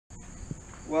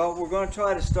Well, we're going to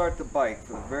try to start the bike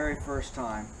for the very first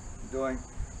time. I'm going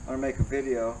to make a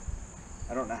video.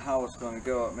 I don't know how it's going to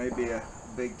go. It may be a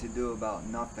big to-do about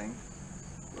nothing,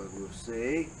 but we'll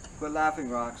see. Quit laughing,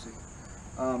 Roxy.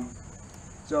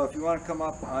 So if you want to come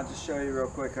up, I'll just show you real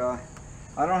quick. I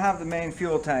don't have the main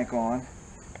fuel tank on,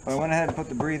 but I went ahead and put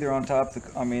the breather on top of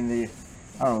the, I don't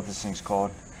know what this thing's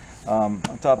called, on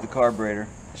top of the carburetor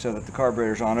so that the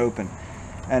carburetor's on open.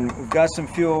 And we've got some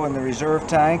fuel in the reserve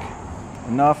tank,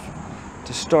 enough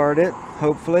to start it,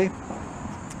 hopefully.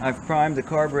 I've primed the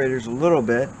carburetors a little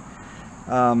bit.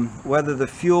 Whether the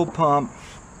fuel pump,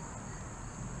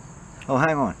 oh,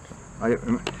 hang on, I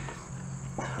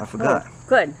forgot. Oh,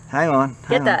 good. Hang on.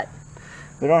 Get that.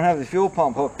 We don't have the fuel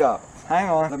pump hooked up. Hang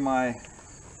on. My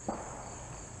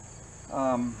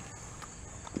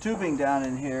tubing down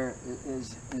in here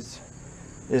is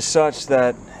such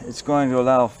that it's going to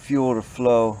allow fuel to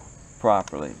flow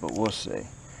properly, but we'll see.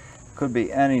 Could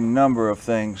be any number of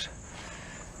things,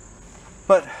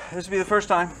 but this will be the first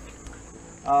time.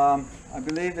 I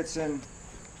believe it's in,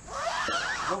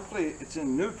 hopefully it's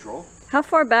in neutral. How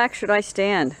far back should I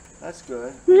stand? That's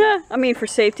good. Yeah, I mean for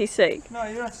safety's sake. No,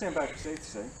 you don't have to stand back for safety's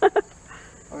sake.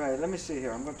 Okay, let me see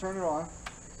here. I'm going to turn it on.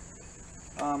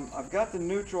 I've got the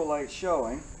neutral light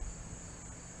showing,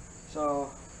 so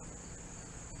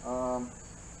we'll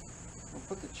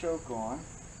put the choke on,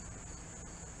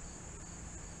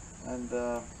 and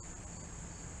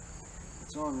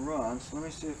it's on run, so let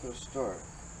me see if it'll start.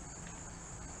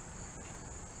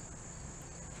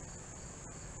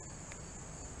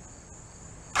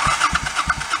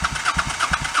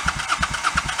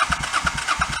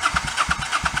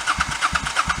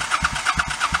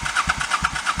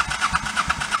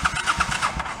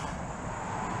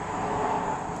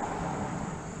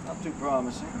 Not too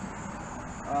promising.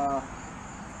 Let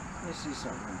me see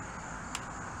something.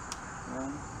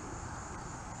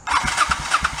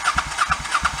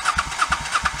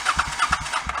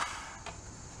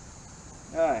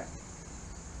 Alright.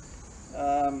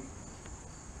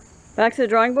 Back to the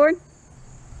drawing board?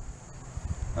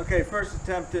 Okay, first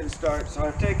attempt didn't start, so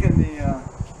I've taken the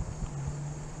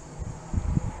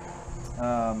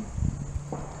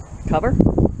Cover?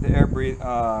 the air breathe,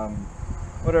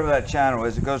 whatever that channel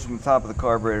is. It goes from the top of the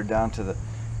carburetor down to the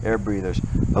air breathers.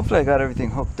 Hopefully I got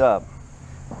everything hooked up,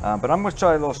 but I'm going to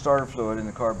try a little starter fluid in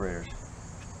the carburetors.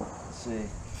 Let's see.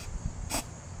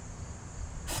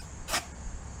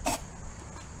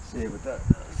 See what that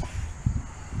does.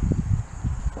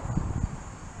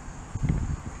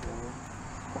 Okay,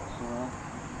 so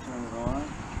turn it on.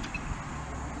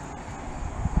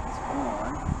 It's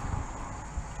on.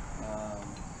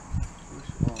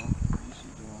 Push off. What is she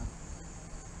doing?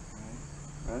 Okay.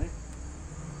 Ready?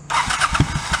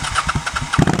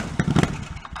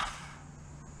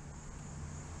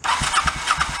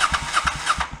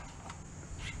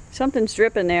 Something's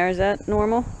dripping there. Is that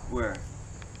normal? Where?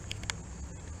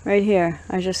 Right here.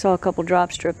 I just saw a couple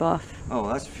drops drip off. Oh,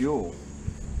 that's fuel.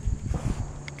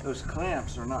 Those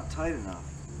clamps are not tight enough.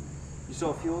 You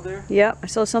saw fuel there? Yep, I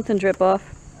saw something drip off.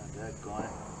 Oh, daggone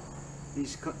it.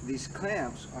 These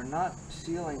clamps are not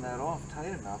sealing that off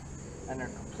tight enough, and they're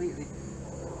completely.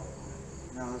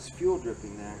 Now there's fuel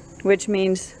dripping there. Which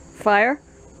means fire?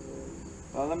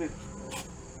 Well, let me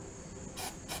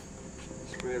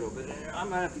spray a little bit in here. I'm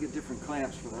gonna have to get different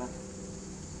clamps for that.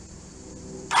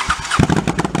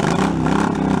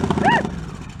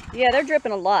 Yeah, they're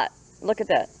dripping a lot. Look at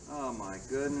that. Oh my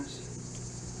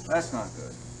goodness. That's not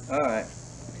good. Alright.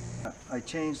 I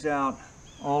changed out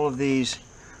all of these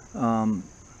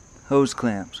hose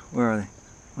clamps. Where are they?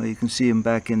 Well, you can see them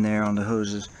back in there on the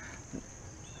hoses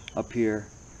up here.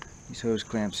 These hose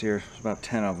clamps here, there's about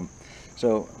 10 of them.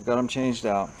 So I've got them changed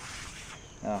out.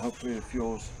 Now hopefully the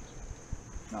fuel's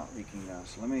not leaking now.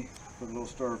 So let me put a little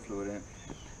starter fluid in.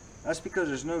 That's because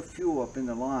there's no fuel up in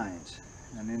the lines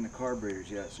and in the carburetors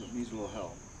yet, so it needs a little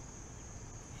help.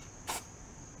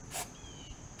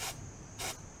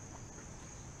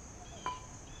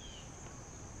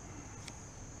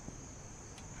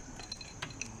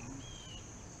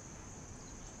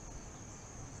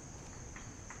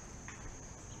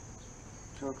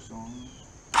 Choke's on.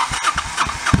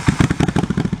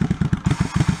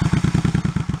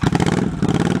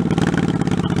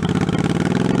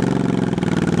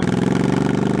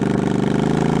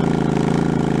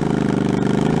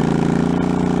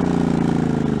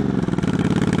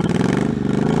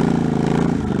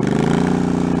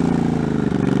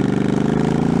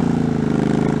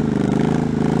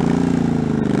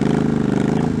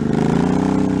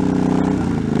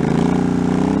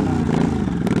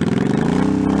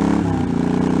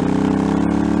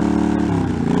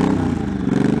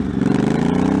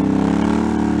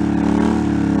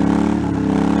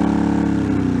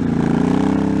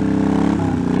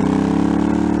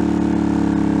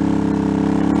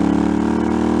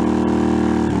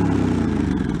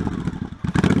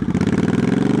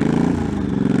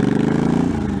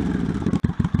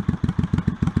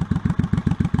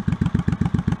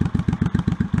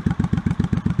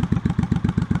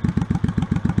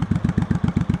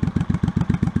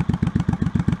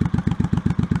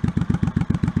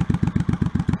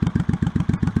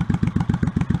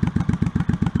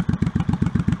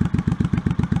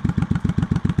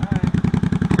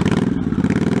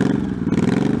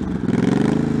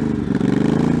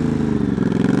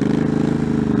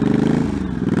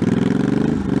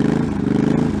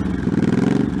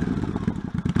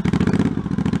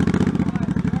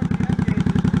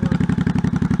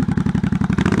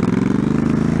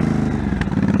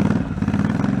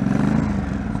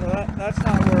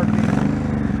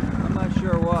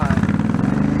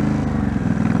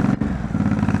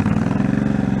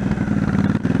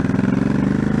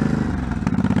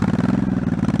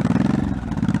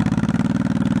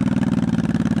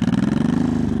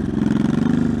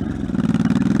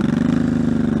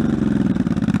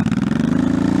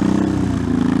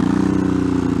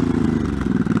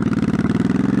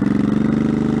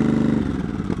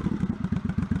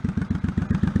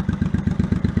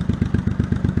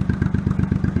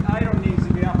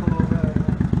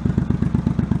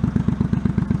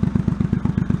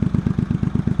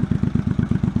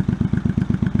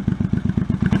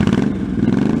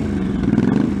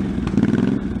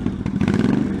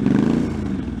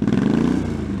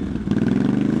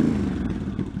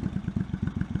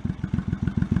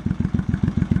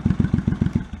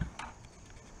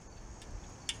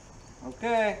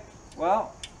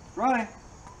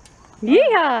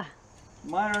 Yeah.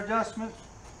 Minor adjustments,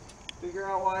 figure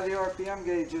out why the RPM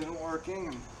gauge isn't working,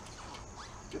 and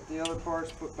get the other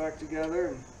parts put back together.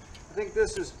 And I think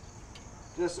this is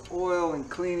just oil and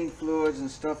cleaning fluids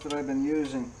and stuff that I've been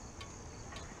using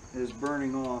is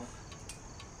burning off.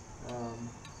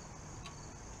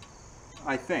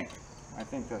 I think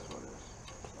that's what it is.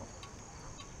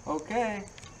 So, okay,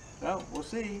 so we'll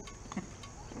see.